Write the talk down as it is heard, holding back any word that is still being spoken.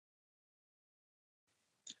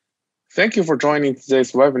Thank you for joining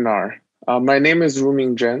today's webinar. My name is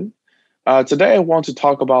Ruming Zhen. Today I want to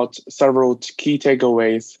talk about several key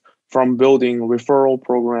takeaways from building referral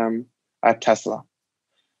program at Tesla.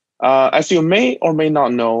 As you may or may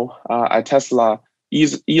not know, at Tesla,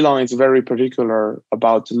 Elon is very particular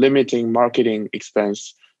about limiting marketing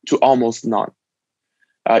expense to almost none,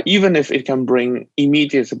 even if it can bring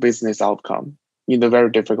immediate business outcome in a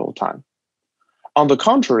very difficult time. On the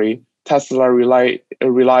contrary, Tesla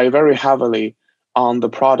rely very heavily on the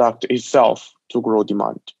product itself to grow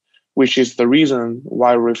demand, which is the reason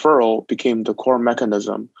why referral became the core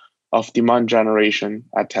mechanism of demand generation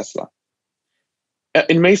at Tesla.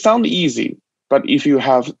 It may sound easy, but if you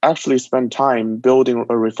have actually spent time building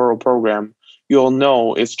a referral program, you'll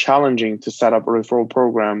know it's challenging to set up a referral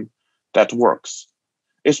program that works,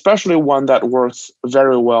 especially one that works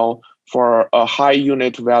very well for a high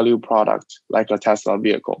unit value product like a Tesla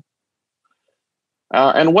vehicle.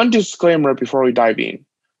 And one disclaimer before we dive in.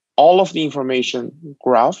 All of the information,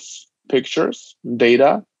 graphs, pictures,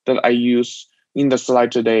 data that I use in the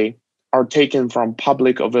slide today are taken from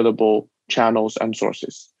public available channels and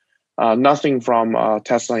sources, nothing from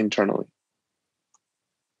Tesla internally.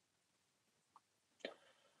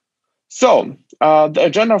 So the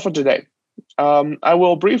agenda for today. I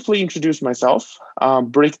will briefly introduce myself,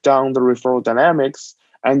 break down the referral dynamics,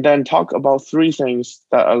 and then talk about three things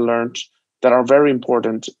that I learned that are very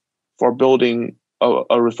important for building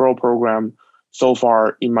a referral program so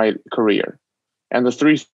far in my career. And the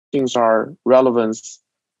three things are relevance,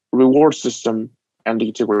 reward system, and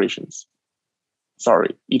iterations.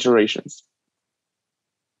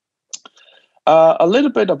 A little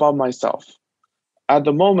bit about myself. At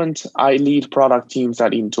the moment, I lead product teams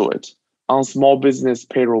at Intuit on small business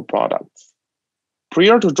payroll products.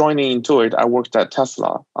 Prior to joining Intuit, I worked at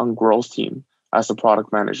Tesla on growth team as a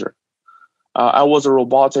product manager. I was a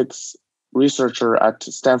robotics researcher at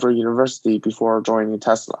Stanford University before joining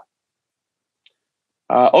Tesla.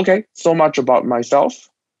 Okay, so much about myself.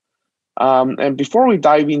 And before we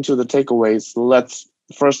dive into the takeaways, let's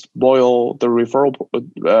first boil the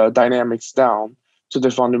referral dynamics down to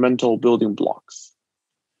the fundamental building blocks.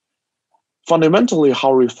 Fundamentally,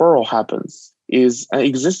 how referral happens is an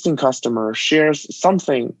existing customer shares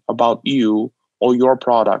something about you or your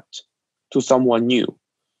product to someone new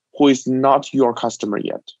who is not your customer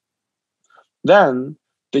yet. Then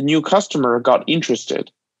the new customer got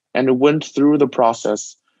interested and went through the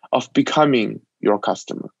process of becoming your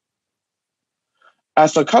customer.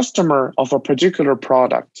 As a customer of a particular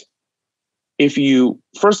product, if you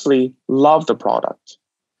firstly love the product,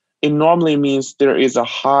 it normally means there is a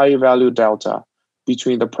high value delta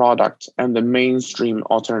between the product and the mainstream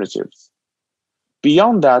alternatives.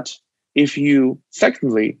 Beyond that, if you,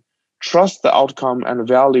 secondly, trust the outcome and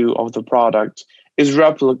value of the product is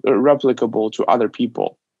replicable to other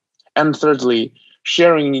people. And thirdly,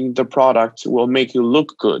 sharing the product will make you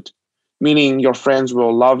look good, meaning your friends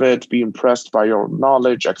will love it, be impressed by your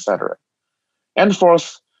knowledge, etc. And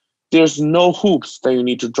fourth, there's no hoops that you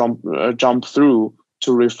need to jump through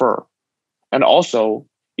to refer. And also,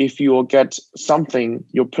 if you will get something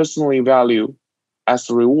you personally value as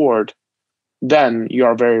a reward, then you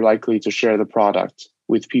are very likely to share the product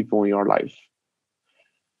with people in your life.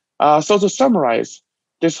 So to summarize,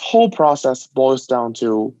 this whole process boils down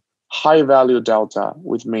to high value delta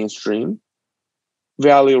with mainstream,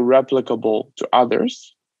 value replicable to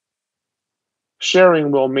others,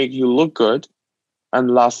 sharing will make you look good,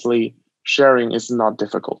 and lastly, sharing is not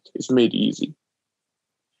difficult, it's made easy.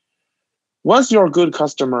 Once your good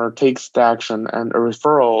customer takes the action and a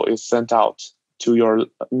referral is sent out to your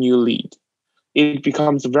new lead, it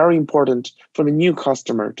becomes very important for the new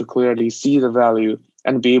customer to clearly see the value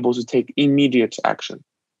and be able to take immediate action.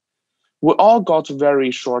 We all got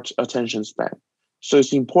very short attention span, so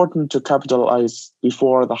it's important to capitalize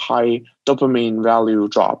before the high dopamine value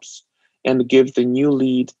drops and give the new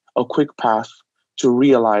lead a quick path to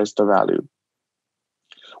realize the value.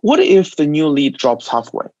 What if the new lead drops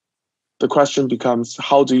halfway? The question becomes,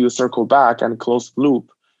 how do you circle back and close the loop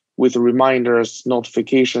with reminders,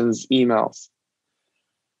 notifications, emails?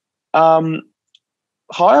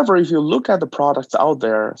 However, if you look at the products out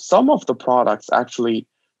there, some of the products actually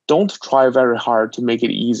don't try very hard to make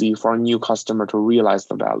it easy for a new customer to realize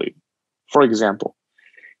the value. For example,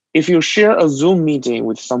 if you share a Zoom meeting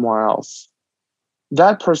with someone else,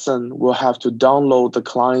 that person will have to download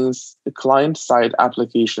the client-side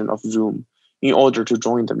application of Zoom in order to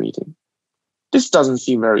join the meeting. This doesn't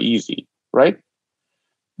seem very easy, right?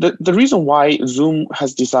 The reason why Zoom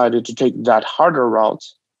has decided to take that harder route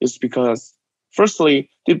is because, firstly,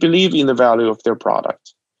 they believe in the value of their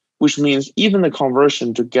product. which means even the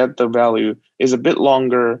conversion to get the value is a bit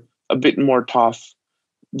longer, a bit more tough.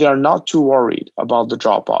 They are not too worried about the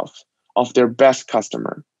drop-off of their best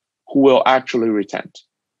customer who will actually retain.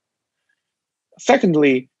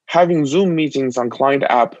 Secondly, having Zoom meetings on client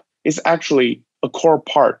app is actually a core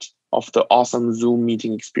part of the awesome Zoom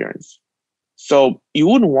meeting experience. So you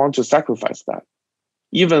wouldn't want to sacrifice that,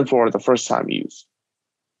 even for the first time use.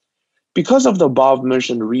 Because of the above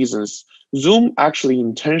mentioned reasons, Zoom actually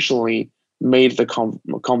intentionally made the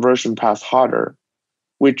conversion path harder,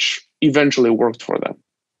 which eventually worked for them.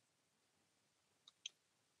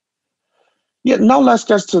 Yeah, now let's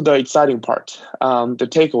get to the exciting part, the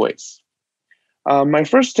takeaways. My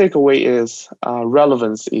first takeaway is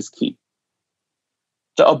relevance is key.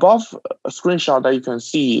 The above screenshot that you can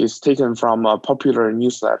see is taken from a popular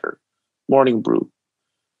newsletter, Morning Brew.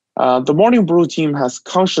 The Morning Brew team has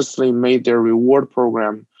consciously made their reward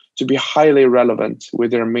program to be highly relevant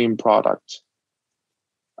with their main product.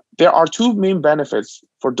 There are two main benefits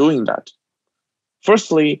for doing that.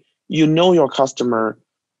 Firstly, you know your customer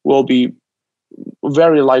will be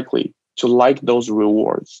very likely to like those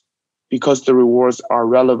rewards because the rewards are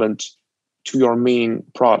relevant to your main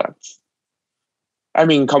products. I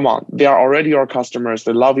mean, come on, they are already your customers,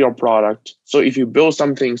 they love your product. So if you build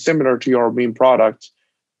something similar to your main product,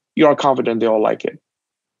 you are confident they will like it.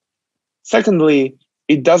 Secondly,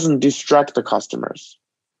 it doesn't distract the customers.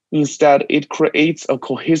 Instead, it creates a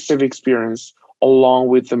cohesive experience along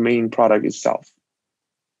with the main product itself.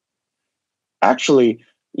 Actually,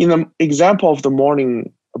 in an example of the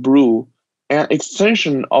Morning Brew, an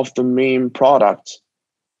extension of the main product,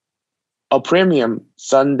 a premium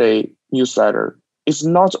Sunday newsletter, is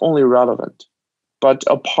not only relevant, but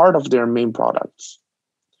a part of their main products.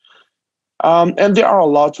 And there are a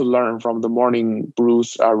lot to learn from the Morning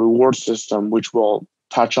Brew's reward system, which we'll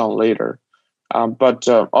touch on later. But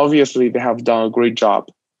obviously, they have done a great job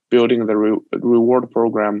building the reward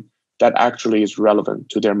program that actually is relevant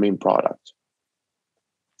to their main product.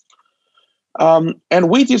 And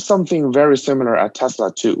we did something very similar at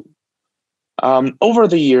Tesla too. Over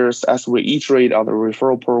the years, as we iterate on the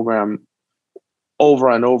referral program over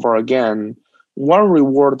and over again, one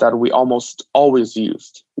reward that we almost always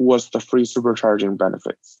used was the free supercharging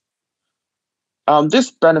benefits.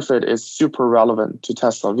 This benefit is super relevant to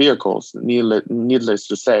Tesla vehicles, needless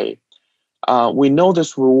to say. We know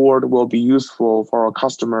this reward will be useful for our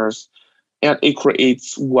customers, and it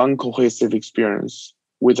creates one cohesive experience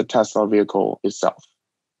with the Tesla vehicle itself.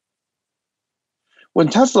 When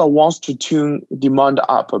Tesla wants to tune demand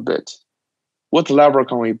up a bit, what lever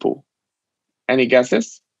can we pull? Any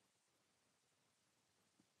guesses?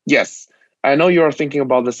 Yes, I know you are thinking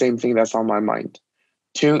about the same thing that's on my mind.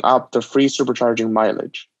 Tune up the free supercharging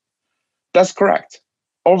mileage. That's correct.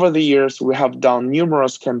 Over the years, we have done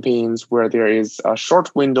numerous campaigns where there is a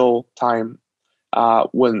short window time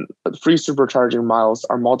when free supercharging miles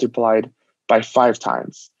are multiplied by 5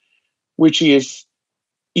 times, which is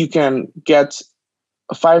you can get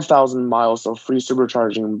 5,000 miles of free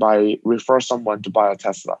supercharging by refer someone to buy a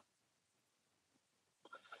Tesla.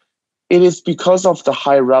 It is because of the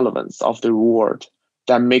high relevance of the reward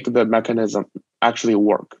that make the mechanism actually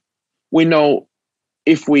work. We know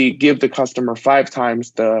if we give the customer 5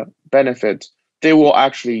 times the benefit, they will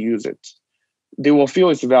actually use it. They will feel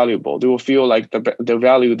it's valuable. They will feel like the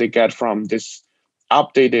value they get from this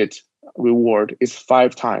updated reward is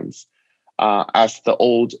 5 times as the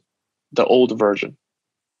old version.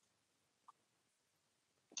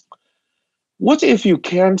 What if you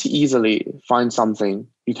can't easily find something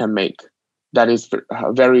you can make that is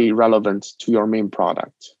very relevant to your main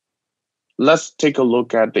product? Let's take a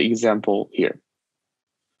look at the example here.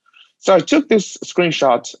 So I took this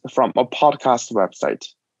screenshot from a podcast website.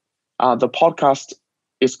 The podcast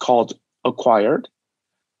is called Acquired,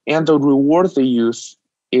 and the reward they use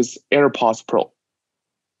is AirPods Pro.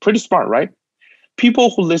 Pretty smart, right?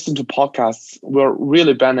 People who listen to podcasts will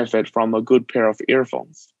really benefit from a good pair of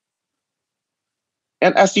earphones.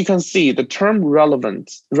 And as you can see, the term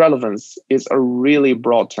relevance is a really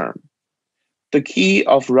broad term. The key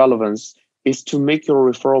of relevance is to make your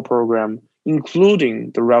referral program,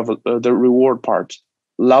 including the reward part,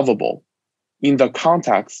 lovable in the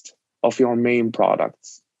context of your main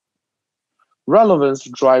products. Relevance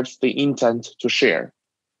drives the intent to share,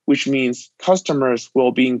 which means customers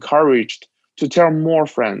will be encouraged to tell more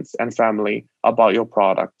friends and family about your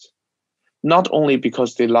product, not only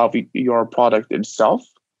because they love your product itself,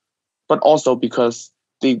 but also because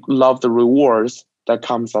they love the rewards that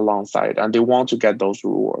comes alongside and they want to get those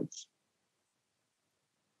rewards.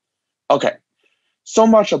 Okay, so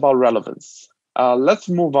much about relevance. Let's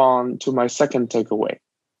move on to my second takeaway.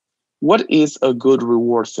 What is a good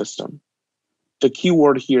reward system? The key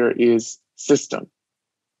word here is system.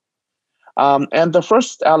 And the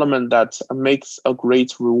first element that makes a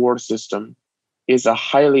great reward system is a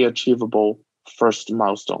highly achievable first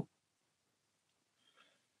milestone.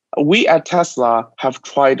 We at Tesla have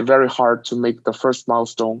tried very hard to make the first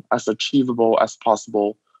milestone as achievable as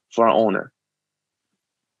possible for an owner.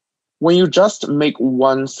 When you just make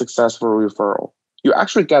one successful referral, you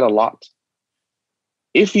actually get a lot.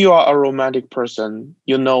 If you are a romantic person,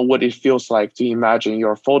 you know what it feels like to imagine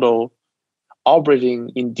your photo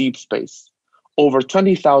orbiting in deep space, over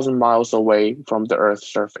 20,000 miles away from the Earth's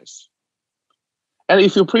surface. And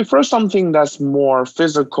if you prefer something that's more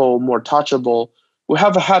physical, more touchable, we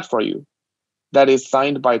have a hat for you that is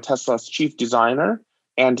signed by Tesla's chief designer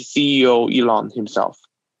and CEO Elon himself.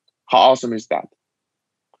 How awesome is that?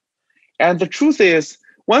 And the truth is,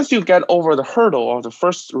 once you get over the hurdle of the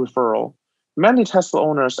first referral, many Tesla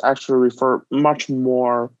owners actually refer much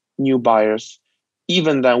more new buyers,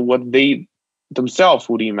 even than what they themselves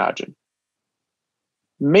would imagine.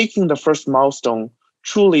 Making the first milestone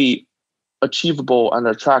truly achievable and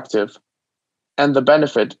attractive, and the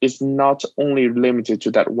benefit is not only limited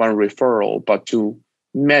to that one referral, but to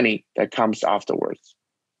many that comes afterwards.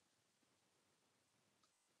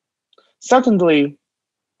 Secondly,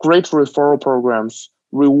 great referral programs,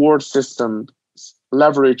 reward systems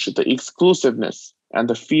leverage the exclusiveness and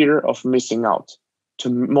the fear of missing out to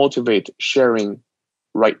motivate sharing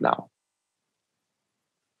right now.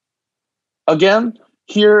 Again,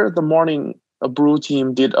 here the Morning Brew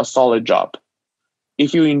team did a solid job.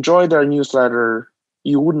 If you enjoy their newsletter,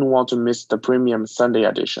 you wouldn't want to miss the premium Sunday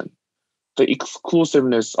edition. The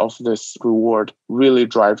exclusiveness of this reward really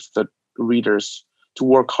drives the readers to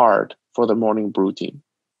work hard for the Morning Brew team.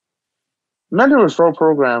 Many referral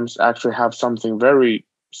programs actually have something very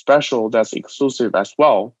special that's exclusive as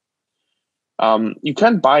well. You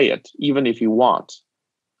can't buy it even if you want.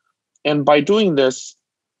 And by doing this,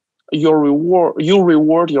 you'll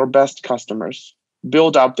reward your best customers,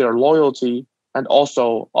 build up their loyalty, and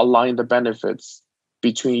also align the benefits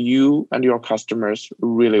between you and your customers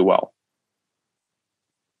really well.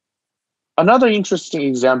 Another interesting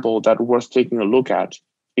example that's worth taking a look at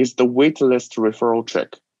is the waitlist referral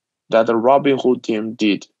trick that the Robinhood team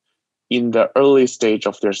did in the early stage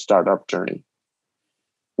of their startup journey.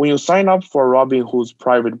 When you sign up for Robinhood's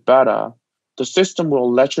private beta, the system will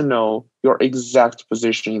let you know your exact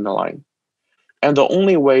position in the line. And the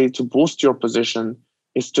only way to boost your position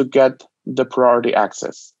is to get the priority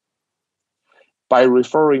access by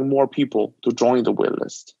referring more people to join the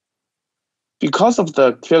waitlist. Because of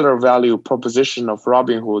the killer value proposition of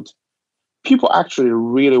Robinhood, people actually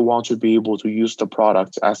really want to be able to use the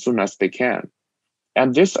product as soon as they can.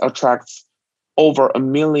 And this attracts over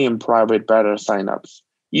 1 million private beta signups,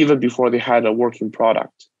 even before they had a working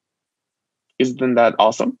product. Isn't that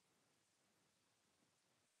awesome?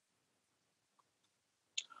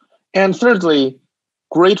 And thirdly,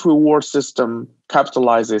 great reward system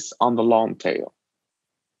capitalizes on the long tail.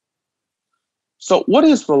 So what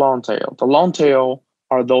is the long tail? The long tail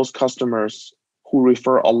are those customers who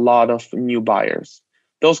refer a lot of new buyers.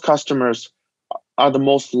 Those customers are the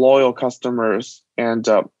most loyal customers and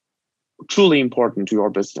truly important to your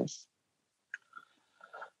business.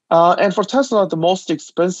 And for Tesla, the most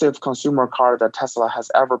expensive consumer car that Tesla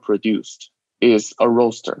has ever produced is a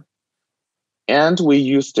Roadster. And we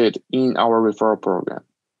used it in our referral program.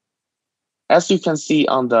 As you can see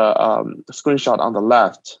on the screenshot on the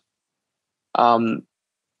left,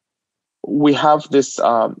 we have this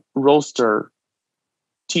Roadster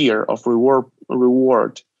tier of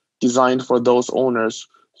reward designed for those owners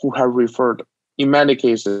who have referred, in many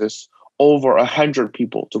cases, over 100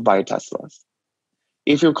 people to buy Teslas.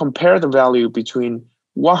 If you compare the value between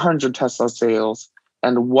 100 Tesla sales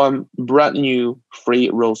and one brand new free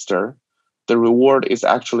Roadster, the reward is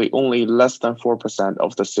actually only less than 4%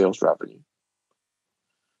 of the sales revenue.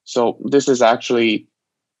 So this is actually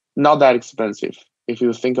not that expensive if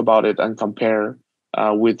you think about it and compare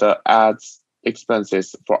with the ads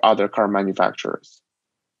expenses for other car manufacturers.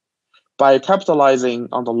 By capitalizing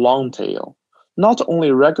on the long tail, not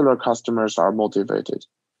only regular customers are motivated,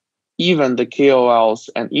 even the KOLs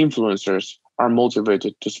and influencers are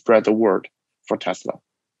motivated to spread the word for Tesla.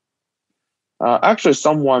 Actually,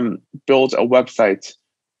 someone built a website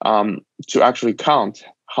to actually count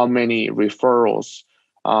how many referrals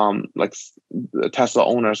like Tesla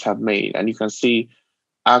owners have made. And you can see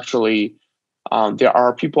actually there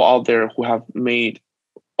are people out there who have made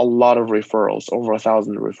a lot of referrals, over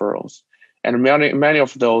 1,000 referrals. And many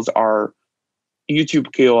of those are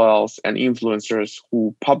YouTube KOLs and influencers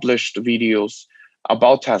who published videos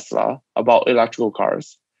about Tesla, about electrical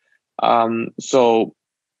cars. So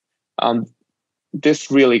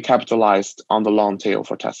this really capitalized on the long tail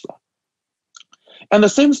for Tesla. And the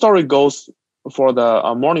same story goes for the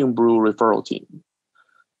Morning Brew referral team.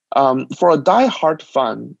 For a die-hard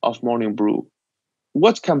fan of Morning Brew,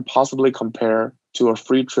 what can possibly compare to a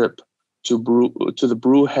free trip to the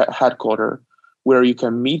Brew headquarters, where you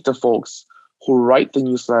can meet the folks who write the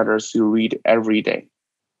newsletters you read every day?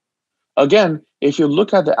 Again, if you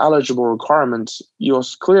look at the eligible requirements, you'll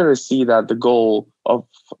clearly see that the goal of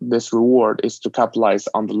this reward is to capitalize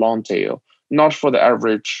on the long tail, not for the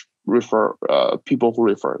average people who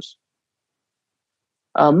refers.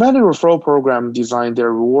 Many referral programs design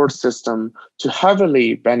their reward system to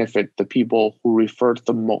heavily benefit the people who referred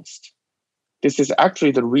the most. This is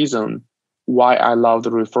actually the reason why I love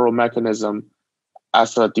the referral mechanism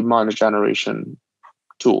as a demand generation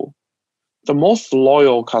tool. The most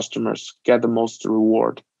loyal customers get the most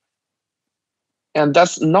reward. And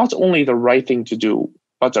that's not only the right thing to do,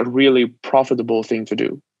 but a really profitable thing to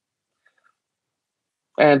do.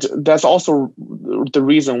 And that's also the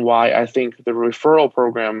reason why I think the referral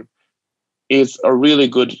program is a really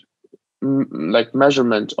good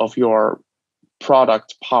measurement of your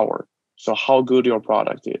product power. So how good your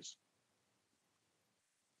product is.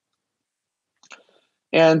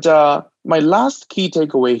 And my last key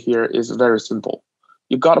takeaway here is very simple.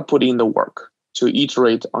 You got to put in the work to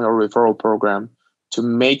iterate on your referral program to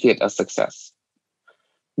make it a success.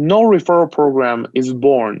 No referral program is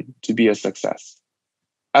born to be a success,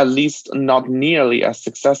 at least not nearly as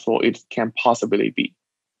successful it can possibly be.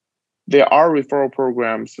 There are referral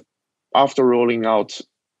programs after rolling out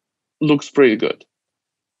looks pretty good,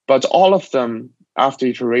 but all of them after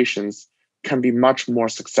iterations can be much more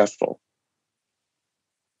successful.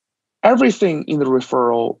 Everything in the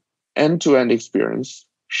referral end-to-end experience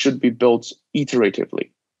should be built iteratively,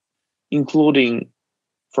 including,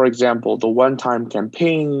 for example, the one-time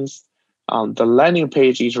campaigns, the landing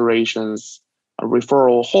page iterations, a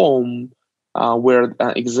referral home, where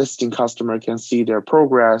an existing customer can see their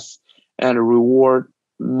progress, and a reward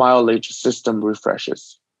mileage system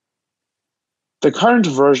refreshes. The current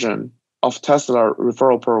version of Tesla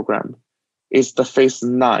referral program is the phase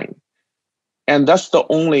 9, and that's the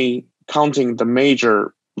only counting the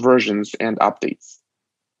major versions and updates.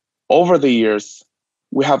 Over the years,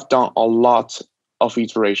 we have done a lot of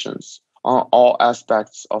iterations on all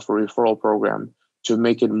aspects of a referral program to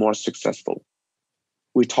make it more successful.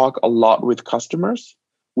 We talk a lot with customers,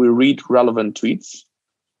 we read relevant tweets,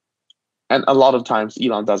 and a lot of times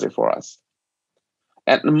Elon does it for us.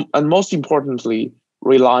 And most importantly,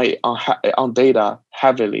 rely on data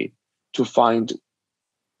heavily to find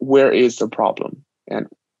where is the problem and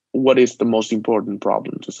what is the most important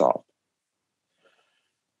problem to solve.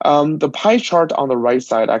 The pie chart on the right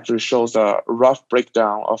side actually shows a rough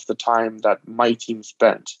breakdown of the time that my team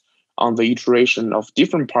spent on the iteration of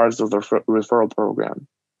different parts of the referral program.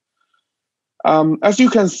 As you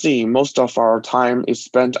can see, most of our time is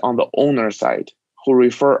spent on the owner side, who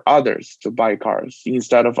refer others to buy cars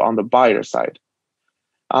instead of on the buyer side.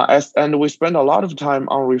 And we spend a lot of time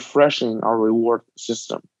on refreshing our reward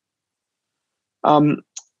system.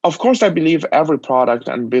 Of course, I believe every product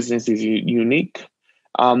and business is unique.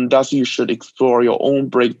 Thus, you should explore your own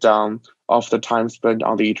breakdown of the time spent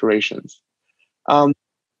on the iterations.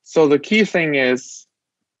 So the key thing is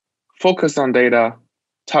focus on data,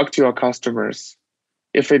 talk to your customers.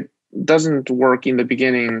 If it doesn't work in the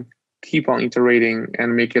beginning, keep on iterating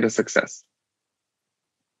and make it a success.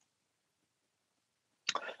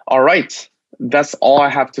 All right, that's all I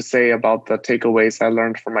have to say about the takeaways I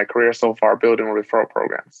learned from my career so far building referral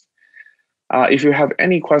programs. If you have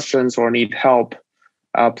any questions or need help,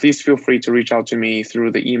 please feel free to reach out to me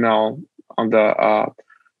through the email on the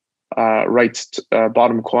right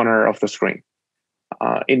bottom corner of the screen.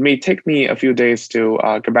 It may take me a few days to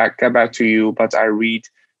get back to you, but I read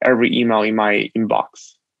every email in my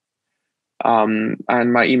inbox. And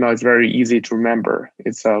my email is very easy to remember.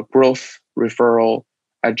 It's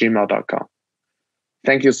growthreferral@gmail.com.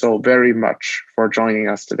 Thank you so very much for joining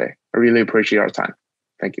us today. I really appreciate your time.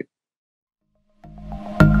 Thank you.